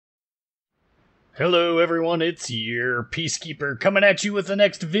Hello everyone, it's your Peacekeeper coming at you with the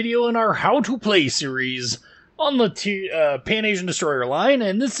next video in our How to Play series on the Pan-Asian Destroyer line,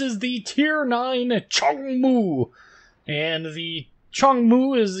 and this is the Tier 9 Chung Mu. And the Chung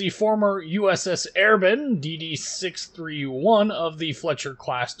Mu is the former USS Airman, DD-631 of the Fletcher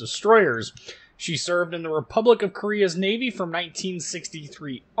class destroyers. She served in the Republic of Korea's Navy from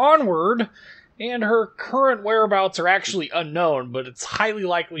 1963 onward, and her current whereabouts are actually unknown, but it's highly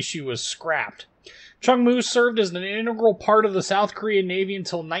likely she was scrapped. Chung Mu served as an integral part of the South Korean Navy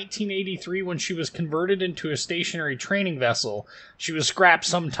until 1983 when she was converted into a stationary training vessel. She was scrapped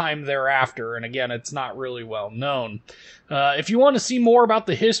sometime thereafter, and again, it's not really well known. If you want to see more about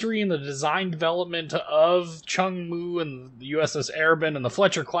the history and the design development of Chung Mu and the USS Airman and the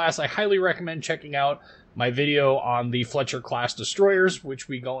Fletcher class, I highly recommend checking out my video on the Fletcher class destroyers, which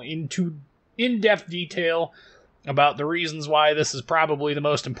we go into in-depth detail about the reasons why this is probably the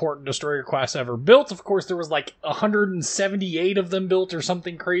most important destroyer class ever built. Of course, there was like 178 of them built or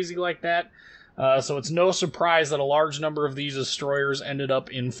something crazy like that. So it's no surprise that a large number of these destroyers ended up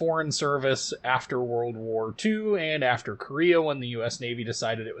in foreign service after World War II and after Korea, when the U.S. Navy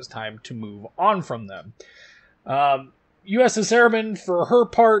decided it was time to move on from them. USS Airman, for her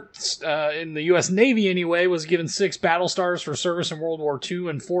part, in the U.S. Navy anyway, was given 6 battle stars for service in World War II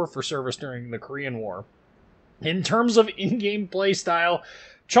and 4 for service during the Korean War. In terms of in-game play style,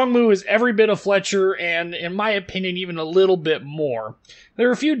 Chung Mu is every bit of Fletcher, and in my opinion, even a little bit more. There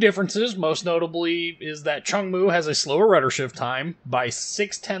are a few differences. Most notably is that Chung Mu has a slower rudder shift time by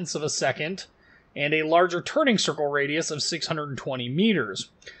 0.6 of a second, and a larger turning circle radius of 620 meters.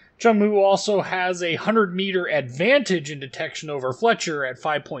 Chung Mu also has a 100-meter advantage in detection over Fletcher at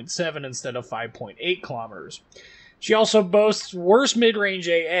 5.7 instead of 5.8 kilometers. She also boasts worse mid-range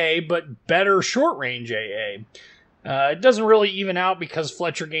AA, but better short-range AA. It doesn't really even out because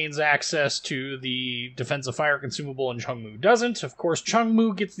Fletcher gains access to the defensive fire consumable and Chung Mu doesn't. Of course, Chung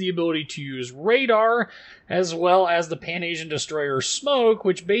Mu gets the ability to use radar, as well as the Pan-Asian Destroyer Smoke,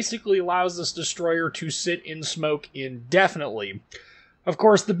 which basically allows this destroyer to sit in smoke indefinitely. Of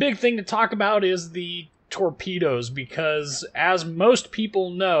course, the big thing to talk about is the torpedoes, because as most people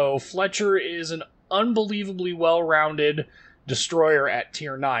know, Fletcher is an unbelievably well-rounded destroyer at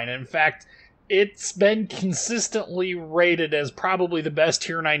Tier 9. In fact, it's been consistently rated as probably the best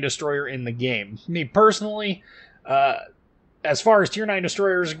Tier 9 destroyer in the game. Me personally, as far as Tier 9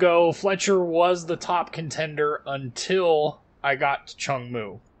 destroyers go, Fletcher was the top contender until I got to Chung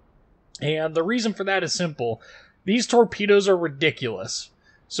Mu. And the reason for that is simple. These torpedoes are ridiculous.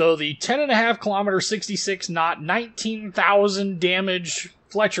 So the 10.5 kilometer, 66 knot, 19,000 damage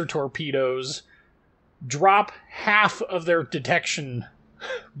Fletcher torpedoes drop half of their detection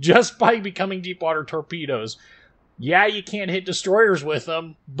just by becoming deep water torpedoes. Yeah, you can't hit destroyers with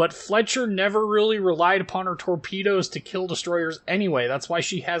them, but Fletcher never really relied upon her torpedoes to kill destroyers anyway. That's why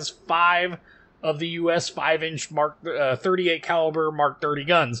she has 5 of the US 5-inch Mark 38 caliber Mark 30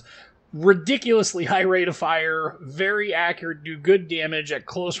 guns. Ridiculously high rate of fire, very accurate, do good damage at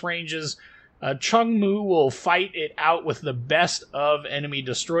close ranges. Chung Mu will fight it out with the best of enemy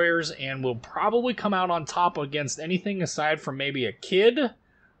destroyers and will probably come out on top against anything aside from maybe a Kid,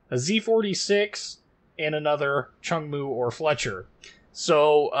 a Z-46, and another Chung Mu or Fletcher.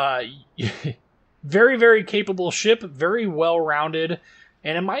 So, very, very capable ship, very well-rounded,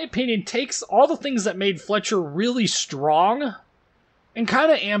 and in my opinion takes all the things that made Fletcher really strong and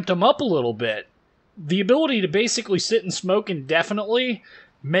kind of amped him up a little bit. The ability to basically sit and smoke indefinitely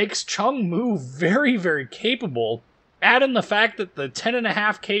makes Chung Mu very, very capable. Add in the fact that the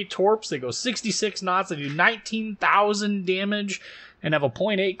 10.5K torps, they go 66 knots, they do 19,000 damage, and have a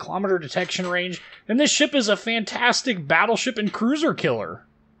 0.8 kilometer detection range. And this ship is a fantastic battleship and cruiser killer.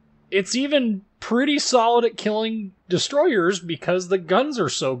 It's even pretty solid at killing destroyers because the guns are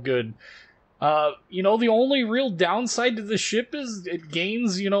so good. The only real downside to this ship is it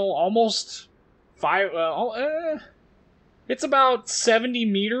gains, almost 5... It's about 70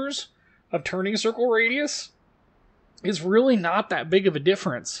 meters of turning circle radius. It's really not that big of a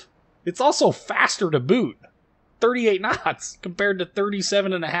difference. It's also faster to boot. 38 knots compared to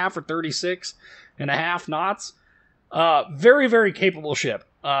 37.5 or 36.5 knots. Very, very capable ship.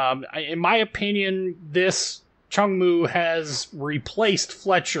 In my opinion, this Chung Mu has replaced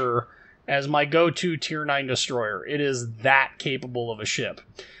Fletcher as my go-to Tier 9 destroyer. It is that capable of a ship.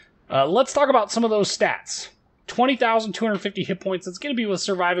 Let's talk about some of those stats. 20,250 hit points. That's going to be with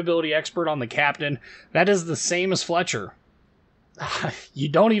Survivability Expert on the Captain. That is the same as Fletcher. You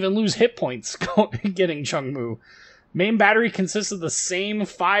don't even lose hit points getting Chung Mu. Main battery consists of the same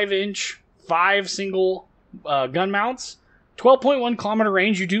 5-inch, 5 single gun mounts, 12.1 kilometer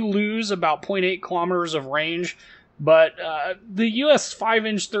range, you do lose about 0.8 kilometers of range, but the US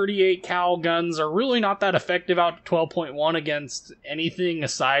 5-inch 38 cal guns are really not that effective out to 12.1 against anything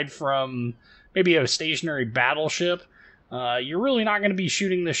aside from maybe a stationary battleship. You're really not going to be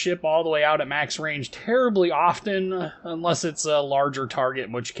shooting the ship all the way out at max range terribly often, unless it's a larger target,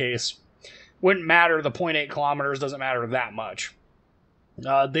 in which case wouldn't matter. The 0.8 kilometers doesn't matter that much.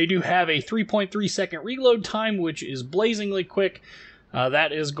 They do have a 3.3 second reload time, which is blazingly quick.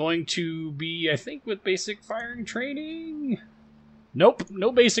 That is going to be, I think, with basic firing training. Nope,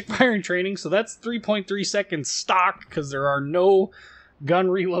 no basic firing training, so that's 3.3 seconds stock, because there are no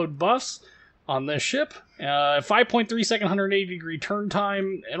gun reload buffs on this ship. 5.3 second 180 degree turn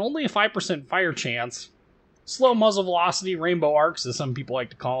time, and only a 5% fire chance. Slow muzzle velocity, rainbow arcs, as some people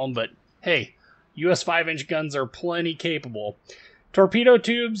like to call them, but hey, US 5-inch guns are plenty capable. Torpedo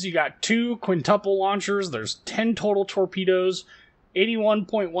tubes, you got 2 quintuple launchers, there's 10 total torpedoes,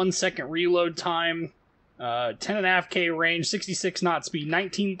 81.1 second reload time, 10.5K range, 66 knot speed,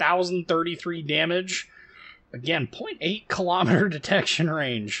 19,033 damage. Again, 0.8 kilometer detection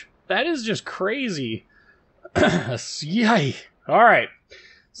range. That is just crazy. Yay. Alright,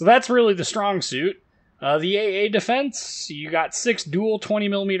 so that's really the strong suit. The AA defense, you got 6 dual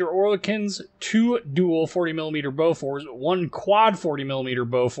 20mm Oerlikons, 2 dual 40mm Bofors, 1 quad 40mm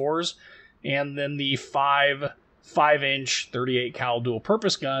Bofors, and then the 5-inch 38 cal dual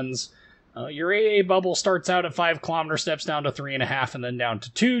purpose guns. Your AA bubble starts out at 5 kilometers, steps down to 3.5, and then down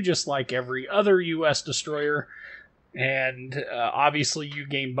to 2, just like every other US destroyer. And obviously you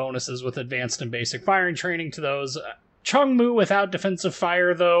gain bonuses with advanced and basic firing training to those. Chung Mu without defensive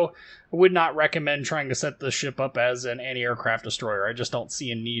fire, though, I would not recommend trying to set the ship up as an anti-aircraft destroyer. I just don't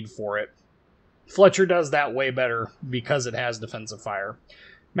see a need for it. Fletcher does that way better because it has defensive fire.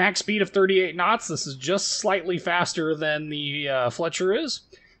 Max speed of 38 knots. This is just slightly faster than the Fletcher is.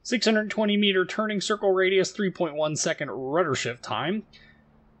 620 meter turning circle radius, 3.1 second rudder shift time.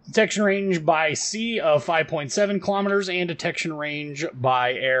 Detection range by sea of 5.7 kilometers and detection range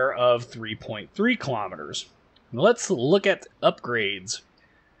by air of 3.3 kilometers. Let's look at upgrades.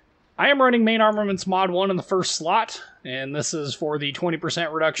 I am running Main Armaments Mod 1 in the first slot, and this is for the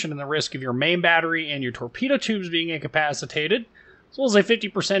 20% reduction in the risk of your main battery and your torpedo tubes being incapacitated, as well as a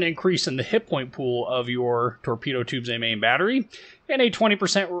 50% increase in the hit point pool of your torpedo tubes and main battery, and a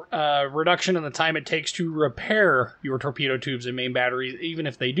 20% reduction in the time it takes to repair your torpedo tubes and main batteries, even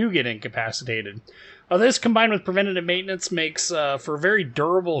if they do get incapacitated. This, combined with preventative maintenance, makes for a very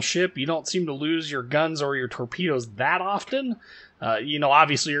durable ship. You don't seem to lose your guns or your torpedoes that often.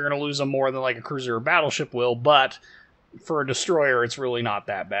 Obviously you're going to lose them more than like a cruiser or battleship will, but for a destroyer, it's really not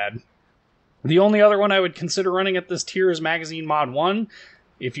that bad. The only other one I would consider running at this tier is Magazine Mod 1.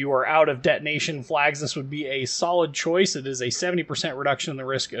 If you are out of detonation flags, this would be a solid choice. It is a 70% reduction in the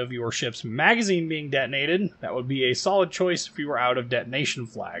risk of your ship's magazine being detonated. That would be a solid choice if you are out of detonation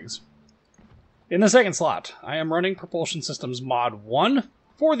flags. In the second slot, I am running Propulsion Systems Mod 1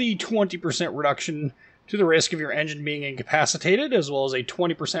 for the 20% reduction to the risk of your engine being incapacitated, as well as a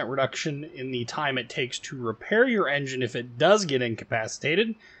 20% reduction in the time it takes to repair your engine if it does get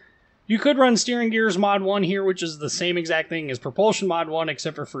incapacitated. You could run Steering Gears Mod 1 here, which is the same exact thing as Propulsion Mod 1,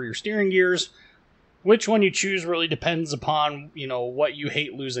 except for your steering gears. Which one you choose really depends upon, what you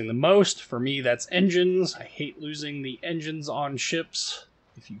hate losing the most. For me, that's engines. I hate losing the engines on ships,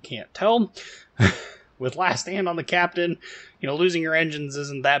 if you can't tell. With Last Stand on the Captain, losing your engines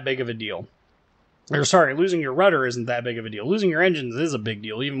isn't that big of a deal. Losing your rudder isn't that big of a deal. Losing your engines is a big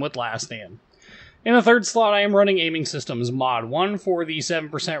deal, even with Last Stand. In the third slot, I am running Aiming Systems Mod 1 for the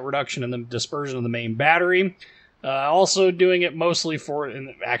 7% reduction in the dispersion of the main battery. Also doing it mostly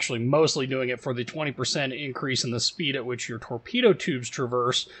doing it for the 20% increase in the speed at which your torpedo tubes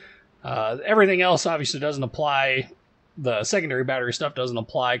traverse. Everything else obviously doesn't apply. The secondary battery stuff doesn't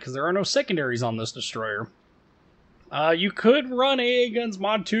apply because there are no secondaries on this destroyer. You could run AA Guns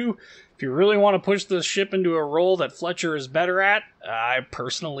Mod 2 if you really want to push this ship into a role that Fletcher is better at. I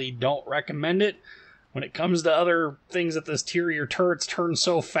personally don't recommend it. When it comes to other things at this tier, your turrets turn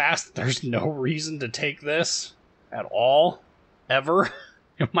so fast that there's no reason to take this at all, ever,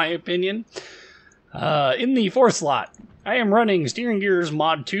 in my opinion. In the fourth slot, I am running Steering Gears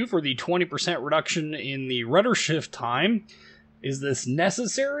Mod 2 for the 20% reduction in the rudder shift time. Is this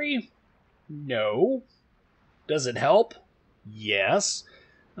necessary? No. Does it help? Yes.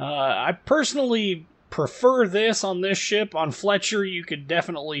 I personally prefer this on this ship. On Fletcher, you could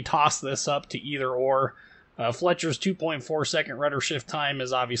definitely toss this up to either or. Fletcher's 2.4 second rudder shift time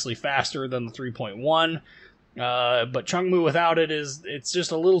is obviously faster than the 3.1. But Chung Mu without it it's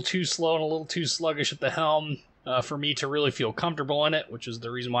just a little too slow and a little too sluggish at the helm. for me to really feel comfortable in it, which is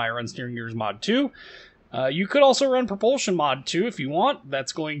the reason why I run Steering Gears Mod 2. You could also run Propulsion Mod 2 if you want.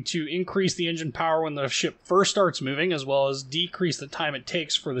 That's going to increase the engine power when the ship first starts moving, as well as decrease the time it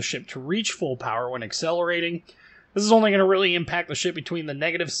takes for the ship to reach full power when accelerating. This is only going to really impact the ship between the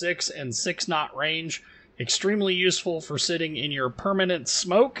 -6 and 6 knot range. Extremely useful for sitting in your permanent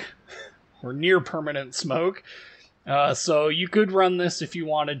smoke, or near permanent smoke. So you could run this if you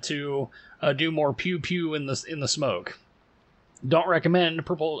wanted to do more pew-pew in the smoke. Don't recommend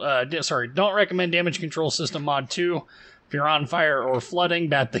don't recommend Damage Control System Mod 2. If you're on fire or flooding,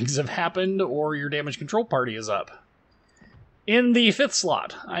 bad things have happened, or your damage control party is up. In the 5th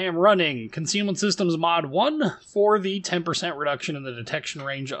slot, I am running Concealment Systems Mod 1 for the 10% reduction in the detection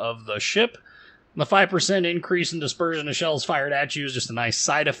range of the ship. The 5% increase in dispersion of shells fired at you is just a nice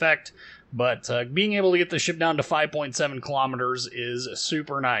side effect, but being able to get the ship down to 5.7 kilometers is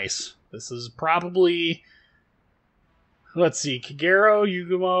super nice. This is probably... Let's see, Kagero,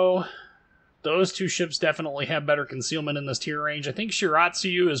 Yugumo, those two ships definitely have better concealment in this tier range. I think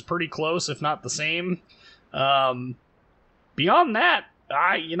Shiratsuyu is pretty close, if not the same. Beyond that,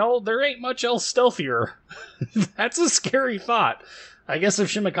 there ain't much else stealthier. That's a scary thought. I guess if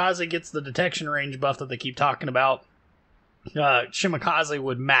Shimakaze gets the detection range buff that they keep talking about, Shimakaze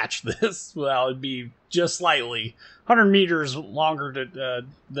would match this. Well, it'd be just slightly 100 meters longer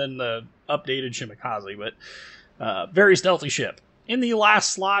than the updated Shimakaze, but... very stealthy ship. In the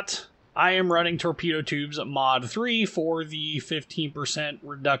last slot, I am running Torpedo Tubes Mod 3 for the 15%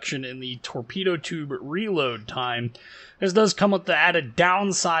 reduction in the torpedo tube reload time. This does come with the added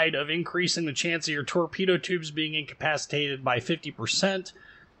downside of increasing the chance of your torpedo tubes being incapacitated by 50%.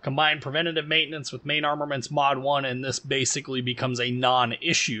 Combine preventative maintenance with main armaments Mod 1, and this basically becomes a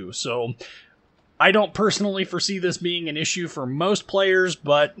non-issue. So, I don't personally foresee this being an issue for most players,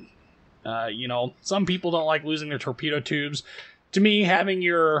 but... some people don't like losing their torpedo tubes. To me, having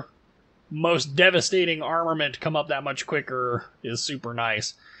your most devastating armament come up that much quicker is super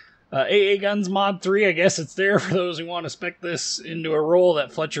nice. AA Guns Mod 3, I guess it's there for those who want to spec this into a role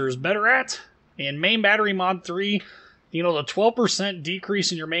that Fletcher is better at. And Main Battery Mod 3, the 12%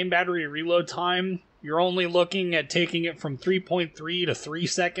 decrease in your main battery reload time, you're only looking at taking it from 3.3 to 3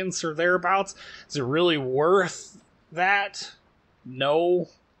 seconds or thereabouts. Is it really worth that? No.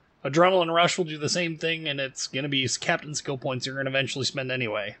 Adrenaline Rush will do the same thing, and it's going to be captain skill points you're going to eventually spend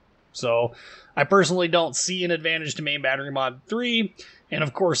anyway. So, I personally don't see an advantage to Main Battery Mod 3, and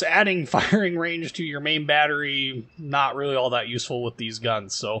of course, adding firing range to your main battery, not really all that useful with these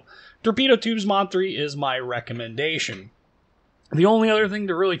guns. So, Torpedo Tubes Mod 3 is my recommendation. The only other thing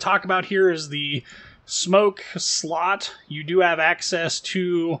to really talk about here is the smoke slot. You do have access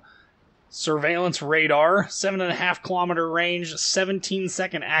to... surveillance radar, 7.5 kilometer range,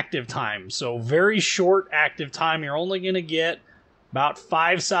 17-second active time. So very short active time. You're only going to get about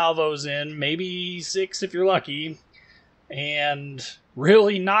 5 salvos in, maybe 6 if you're lucky. And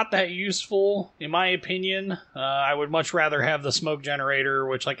really not that useful, in my opinion. I would much rather have the smoke generator,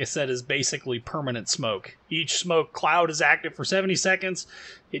 which, like I said, is basically permanent smoke. Each smoke cloud is active for 70 seconds.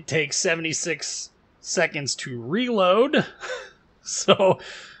 It takes 76 seconds to reload. So...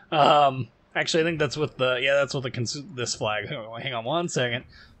 actually, I think that's with this flag. Hang on one second.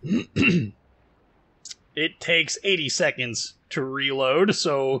 It takes 80 seconds to reload,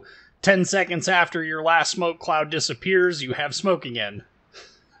 so 10 seconds after your last smoke cloud disappears, you have smoke again.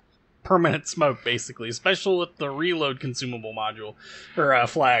 Permanent smoke, basically, especially with the reload consumable module, or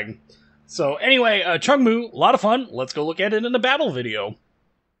flag. So anyway, Chung Mu, a lot of fun. Let's go look at it in a battle video.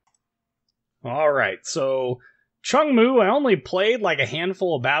 Alright, so... Chung Mu, I only played like a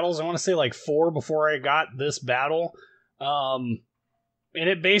handful of battles. I want to say like 4 before I got this battle. And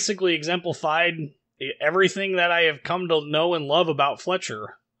it basically exemplified everything that I have come to know and love about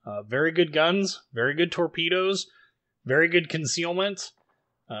Fletcher. Very good guns, very good torpedoes, very good concealment,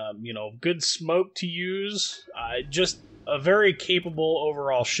 good smoke to use. Just a very capable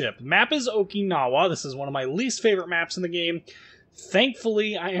overall ship. The map is Okinawa. This is one of my least favorite maps in the game.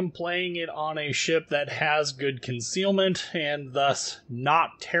 Thankfully, I am playing it on a ship that has good concealment, and thus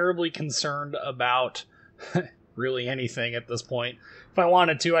not terribly concerned about really anything at this point. If I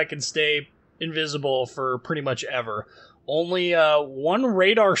wanted to, I could stay invisible for pretty much ever. Only one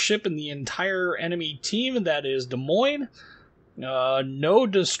radar ship in the entire enemy team, and that is Des Moines. No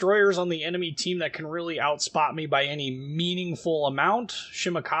destroyers on the enemy team that can really outspot me by any meaningful amount.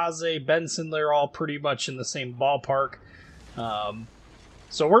 Shimakaze, Benson, they're all pretty much in the same ballpark.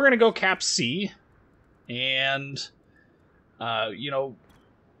 So we're going to go Cap C, and,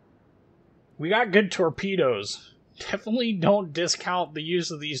 we got good torpedoes. Definitely don't discount the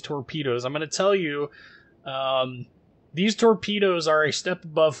use of these torpedoes. I'm going to tell you, These torpedoes are a step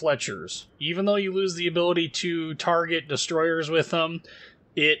above Fletchers. Even though you lose the ability to target destroyers with them,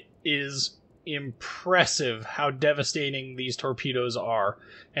 it is impressive how devastating these torpedoes are.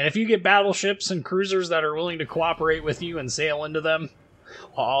 And if you get battleships and cruisers that are willing to cooperate with you and sail into them,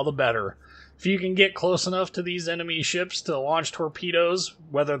 all the better. If you can get close enough to these enemy ships to launch torpedoes,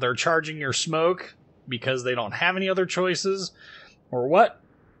 whether they're charging your smoke because they don't have any other choices, or what,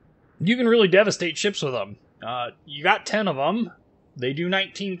 you can really devastate ships with them. You got 10 of them. They do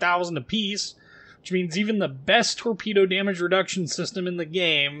 19,000 apiece, which means even the best torpedo damage reduction system in the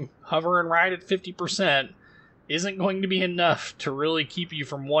game, hovering right at 50%, isn't going to be enough to really keep you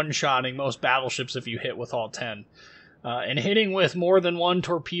from one-shotting most battleships if you hit with all 10. And hitting with more than one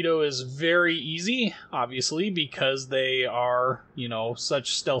torpedo is very easy, obviously, because they are,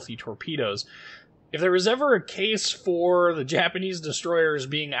 such stealthy torpedoes. If there was ever a case for the Japanese destroyers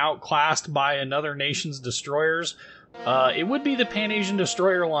being outclassed by another nation's destroyers, it would be the Pan-Asian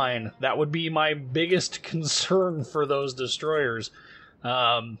destroyer line. That would be my biggest concern for those destroyers.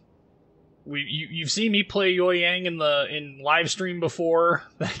 You've seen me play Yoyang in live stream before.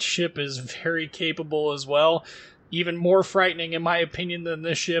 That ship is very capable as well. Even more frightening, in my opinion, than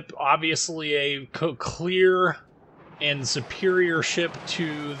this ship. Obviously, a clear and superior ship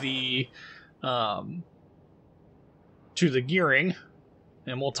to the gearing,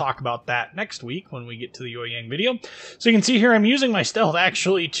 and we'll talk about that next week when we get to the Yoyang video. So you can see here I'm using my stealth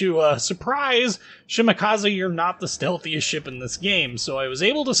actually to surprise Shimakaze. You're not the stealthiest ship in this game, so I was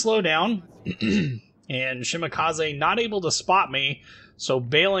able to slow down and Shimakaze not able to spot me, so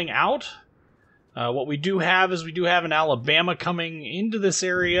bailing out. What we do have is we do have an Alabama coming into this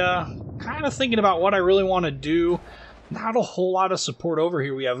area. Kind of thinking about what I really want to do. Not a whole lot of support over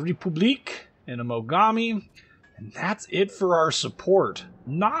here. We have Republique and a Mogami, and that's it for our support.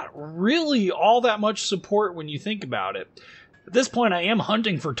 Not really all that much support when you think about it. At this point, I am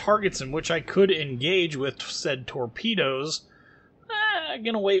hunting for targets in which I could engage with said torpedoes. I'm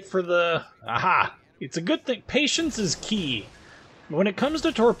gonna wait for the... Aha! It's a good thing. Patience is key. When it comes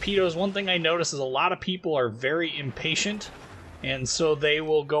to torpedoes, one thing I notice is a lot of people are very impatient, and so they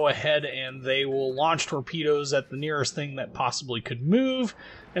will go ahead and they will launch torpedoes at the nearest thing that possibly could move,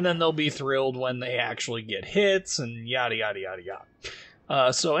 and then they'll be thrilled when they actually get hits, and yada yada yada yada.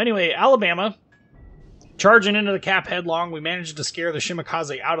 So anyway, Alabama, charging into the cap headlong. We managed to scare the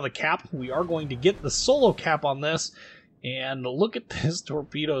Shimakaze out of the cap. We are going to get the solo cap on this, and look at this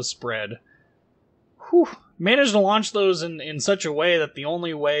torpedo spread. Whew. Managed to launch those in such a way that the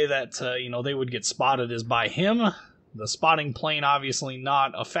only way that they would get spotted is by him. The spotting plane obviously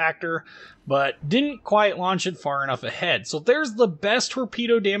not a factor, but didn't quite launch it far enough ahead. So there's the best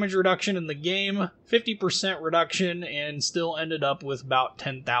torpedo damage reduction in the game, 50% reduction, and still ended up with about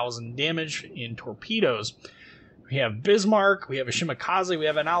 10,000 damage in torpedoes. We have Bismarck, we have a Shimakaze, we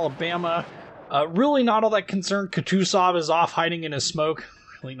have an Alabama. Really not all that concerned. Kutuzov is off hiding in his smoke.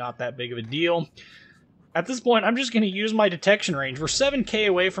 Really not that big of a deal. At this point, I'm just going to use my detection range. We're 7k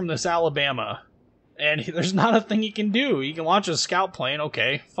away from this Alabama, and there's not a thing you can do. You can launch a scout plane.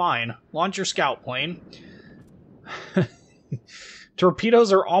 Okay, fine. Launch your scout plane.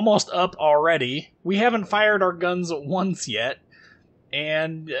 Torpedoes are almost up already. We haven't fired our guns once yet,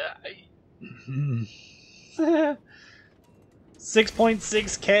 and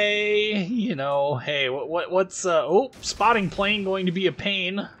 6.6k, hey, what's spotting plane going to be a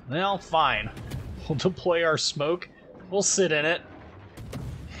pain? Well, fine. We'll deploy our smoke, we'll sit in it,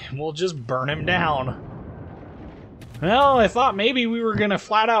 and we'll just burn him down. Well, I thought maybe we were gonna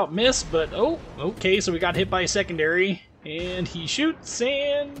flat out miss, but oh, okay, so we got hit by a secondary, and he shoots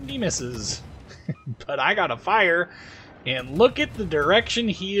and he misses. But I got a fire, and look at the direction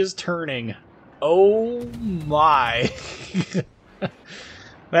he is turning. Oh my.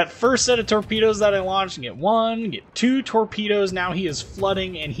 That first set of torpedoes that I launched, get one, get two torpedoes. Now he is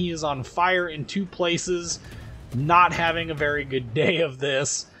flooding and he is on fire in two places. Not having a very good day of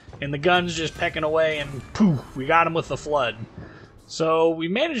this. And the gun's just pecking away and poof, we got him with the flood. So we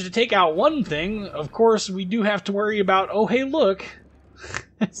managed to take out one thing. Of course, we do have to worry about, oh hey look,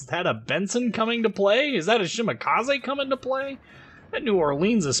 is that a Benson coming to play? Is that a Shimakaze coming to play? That New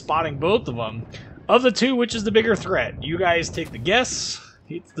Orleans is spotting both of them. Of the two, which is the bigger threat? You guys take the guess.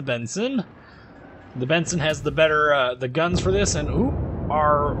 It's the Benson. The Benson has the better the guns for this, and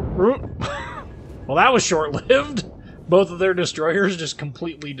well, that was short-lived. Both of their destroyers just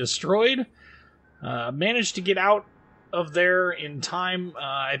completely destroyed. Managed to get out of there in time.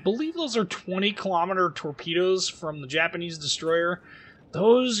 I believe those are 20-kilometer torpedoes from the Japanese destroyer.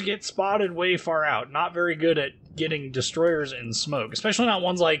 Those get spotted way far out. Not very good at getting destroyers in smoke, especially not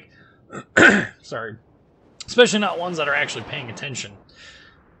ones like sorry, Especially not ones that are actually paying attention.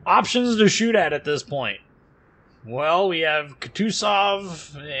 Options to shoot at this point. Well, we have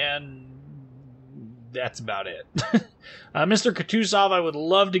Kutuzov, and that's about it. Mr. Kutuzov, I would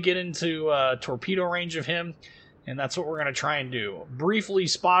love to get into torpedo range of him, and that's what we're going to try and do. Briefly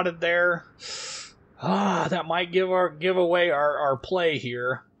spotted there. That might give away our play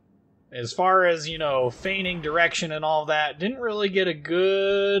here. As far as, you know, feigning direction and all that, didn't really get a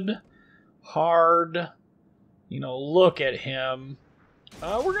good, hard, you know, look at him.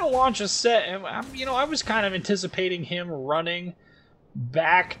 We're going to launch a set, and, you know, I was kind of anticipating him running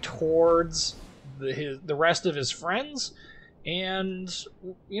back towards the rest of his friends, and,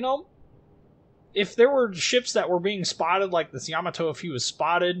 you know, if there were ships that were being spotted, like this Yamato, if he was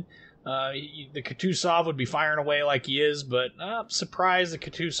spotted, the Kutuzov would be firing away like he is, but surprised the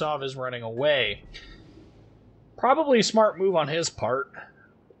Kutuzov is running away. Probably a smart move on his part.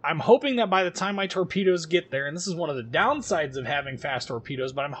 I'm hoping that by the time my torpedoes get there, and this is one of the downsides of having fast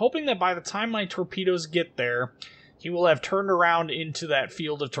torpedoes, but I'm hoping that by the time my torpedoes get there, he will have turned around into that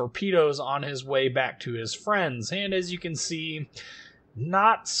field of torpedoes on his way back to his friends. And as you can see,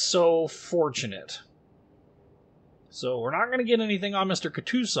 not so fortunate. So we're not going to get anything on Mr.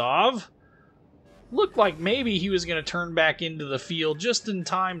 Kutuzov. Looked like maybe he was going to turn back into the field just in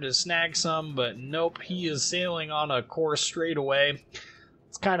time to snag some, but nope, he is sailing on a course straight away.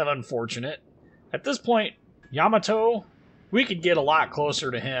 It's kind of unfortunate. At this point, Yamato, we could get a lot closer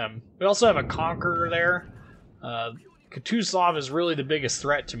to him. We also have a Conqueror there. Kutuzov is really the biggest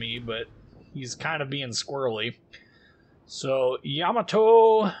threat to me, but he's kind of being squirrely. So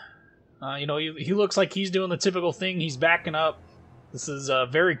Yamato, you know, he looks like he's doing the typical thing. He's backing up. This is a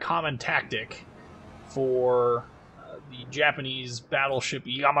very common tactic for the Japanese battleship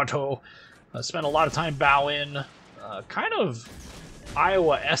Yamato. Spent a lot of time bow in, kind of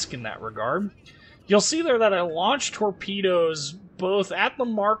Iowa-esque in that regard. You'll see there that I launched torpedoes both at the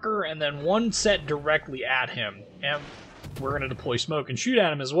marker and then one set directly at him. And we're going to deploy smoke and shoot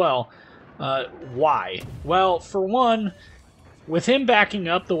at him as well. Why? Well, for one, with him backing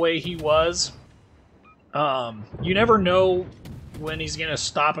up the way he was, you never know when he's going to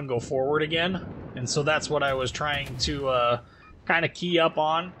stop and go forward again. And so that's what I was trying to kind of key up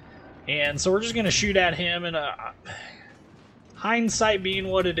on. And so we're just going to shoot at him, and hindsight being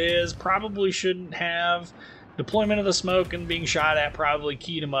what it is, probably shouldn't have. Deployment of the smoke and being shot at probably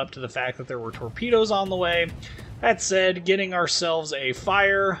keyed him up to the fact that there were torpedoes on the way. That said, getting ourselves a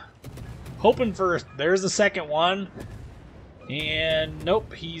fire, hoping for, there's the second one, and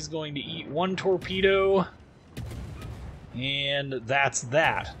nope, he's going to eat one torpedo, and that's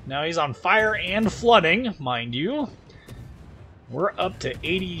that. Now he's on fire and flooding, mind you. We're up to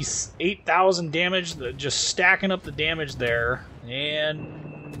 88,000 damage, just stacking up the damage there,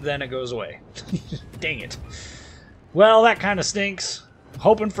 and then it goes away. Dang it. Well, that kind of stinks.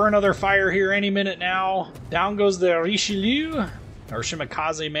 Hoping for another fire here any minute now. Down goes the Richelieu. Our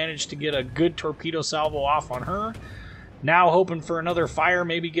Shimakaze managed to get a good torpedo salvo off on her. Now hoping for another fire,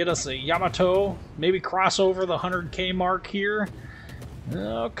 maybe get us a Yamato, maybe cross over the 100k mark here.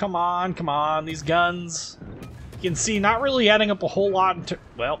 Oh, come on, come on, these guns. You can see not really adding up a whole lot.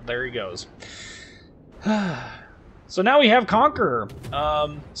 Well, there he goes. So now we have Conqueror.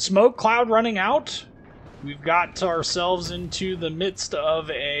 Smoke cloud running out. We've got ourselves into the midst of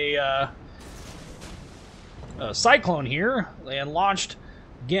a cyclone here, and launched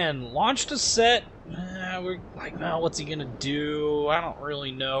a set. We're like, well, what's he gonna do? I don't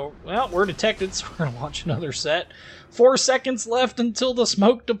really know. Well, we're detected, so we're gonna launch another set. 4 seconds left until the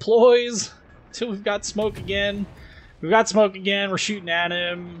smoke deploys. Until we've got smoke again. We've got smoke again. We're shooting at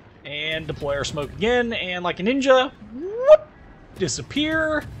him, and deploy our smoke again. And like a ninja, whoop,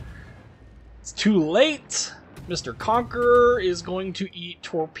 disappear. It's too late. Mr. Conqueror is going to eat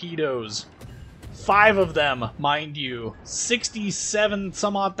torpedoes. 5 of them, mind you. 67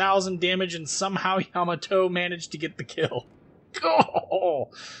 some odd thousand damage, and somehow Yamato managed to get the kill. Oh!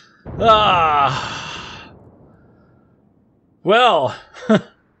 Well,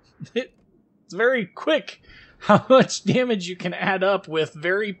 it's very quick how much damage you can add up with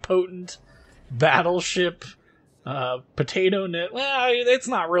very potent battleship potato knit. Well, it's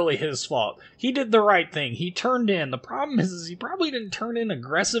not really his fault. He did the right thing. He turned in. The problem is he probably didn't turn in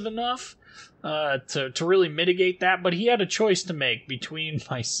aggressive enough to really mitigate that, but he had a choice to make between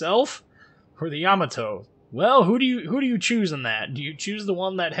myself or the Yamato. Well, who do you choose in that? Do you choose the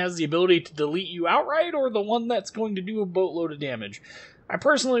one that has the ability to delete you outright, or the one that's going to do a boatload of damage? I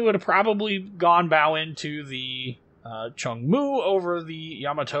personally would have probably gone bow into the Chung Mu over the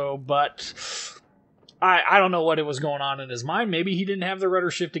Yamato, but I don't know what it was going on in his mind. Maybe he didn't have the rudder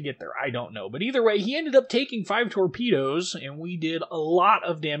shift to get there. I don't know. But either way, he ended up taking 5 torpedoes, and we did a lot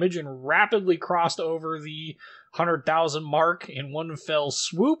of damage and rapidly crossed over the 100,000 mark in one fell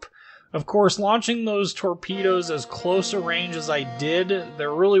swoop. Of course, launching those torpedoes as close a range as I did,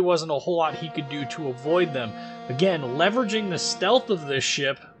 there really wasn't a whole lot he could do to avoid them. Again, leveraging the stealth of this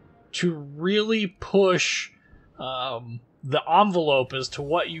ship to really push the envelope as to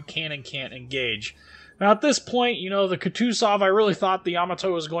what you can and can't engage. Now, at this point, you know, the Kutuzov, I really thought the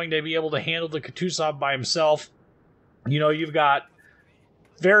Yamato was going to be able to handle the Kutuzov by himself. You know, you've got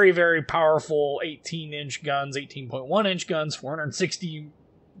very, very powerful 18-inch guns, 18.1-inch guns, 460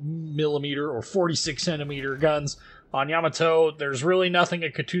 millimeter or 46 centimeter guns on Yamato. There's really nothing a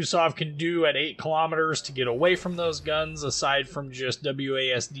Kutuzov can do at 8 kilometers to get away from those guns, aside from just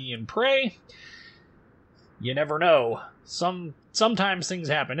WASD and pray. You never know. Sometimes things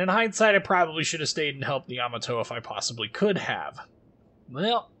happen. In hindsight, I probably should have stayed and helped the Yamato if I possibly could have.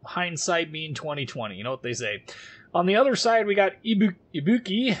 Well, hindsight being 2020, you know what they say. On the other side, we got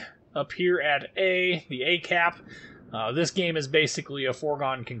Ibuki up here at A, the A cap. This game is basically a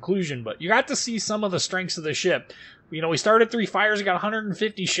foregone conclusion, but you got to see some of the strengths of the ship. You know, we started 3 fires, we got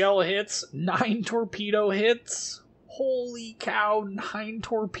 150 shell hits, 9 torpedo hits. Holy cow, 9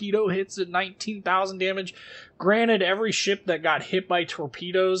 torpedo hits at 19,000 damage. Granted, every ship that got hit by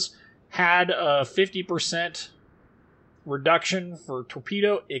torpedoes had a 50% reduction for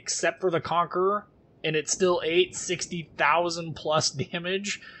torpedo, except for the Conqueror, and it still ate 60,000 plus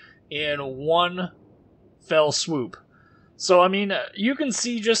damage in one fell swoop. So, I mean, you can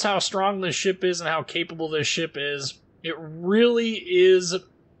see just how strong this ship is and how capable this ship is. It really is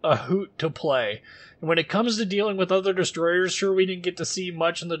a hoot to play. And when it comes to dealing with other destroyers, sure, we didn't get to see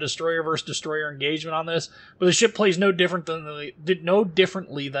much in the destroyer versus destroyer engagement on this, but the ship plays no differently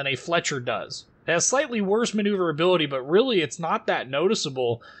than a Fletcher does. It has slightly worse maneuverability, but really it's not that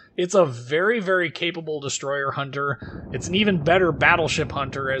noticeable. It's a very, very capable destroyer hunter. It's an even better battleship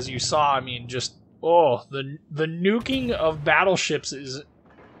hunter, as you saw. I mean, just, oh, the nuking of battleships is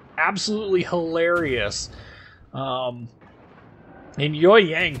absolutely hilarious. And Yoi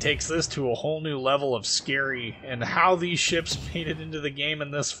Yang takes this to a whole new level of scary, and how these ships made it into the game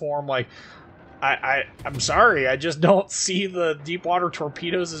in this form, like, I'm sorry, I just don't see the deep water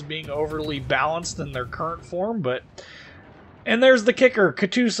torpedoes as being overly balanced in their current form, but... And there's the kicker.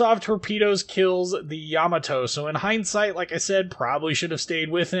 Kutuzov torpedoes kills the Yamato, so in hindsight, like I said, probably should have stayed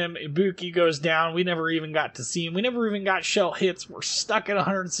with him. Ibuki goes down. We never even got to see him. We never even got shell hits. We're stuck at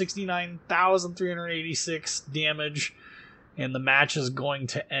 169,386 damage, and the match is going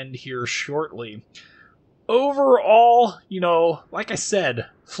to end here shortly. Overall, you know, like I said,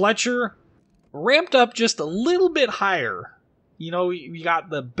 Fletcher ramped up just a little bit higher. You know, we got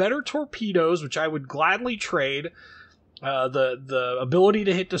the better torpedoes, which I would gladly trade. The ability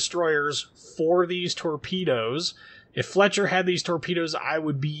to hit destroyers for these torpedoes. If Fletcher had these torpedoes, I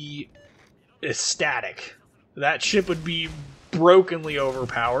would be ecstatic. That ship would be brokenly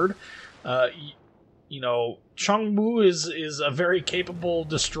overpowered. You know, Chung Mu is a very capable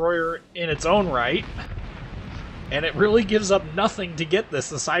destroyer in its own right. And it really gives up nothing to get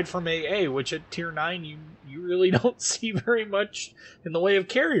this, aside from AA, which at Tier 9 you really don't see very much in the way of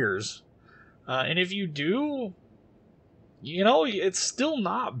carriers. And if you do, you know, it's still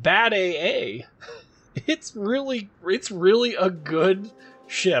not bad AA. It's really a good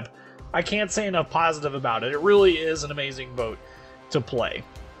ship. I can't say enough positive about it. It really is an amazing boat to play.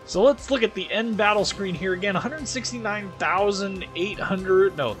 So let's look at the end battle screen here again.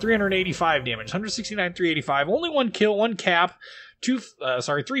 385 damage. 169,385. Only 1 kill, 1 cap,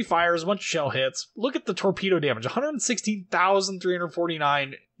 3 fires, a bunch of shell hits. Look at the torpedo damage.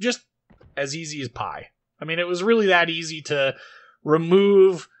 116,349. Just as easy as pie. I mean, it was really that easy to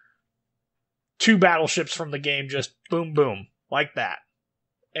remove 2 battleships from the game. Just boom, boom. Like that.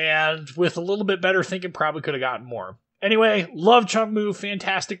 And with a little bit better thinking, probably could have gotten more. Anyway, love Chung Mu,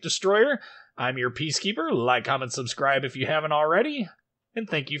 fantastic destroyer. I'm your Peacekeeper. Like, comment, subscribe if you haven't already. And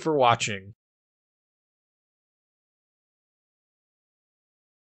thank you for watching.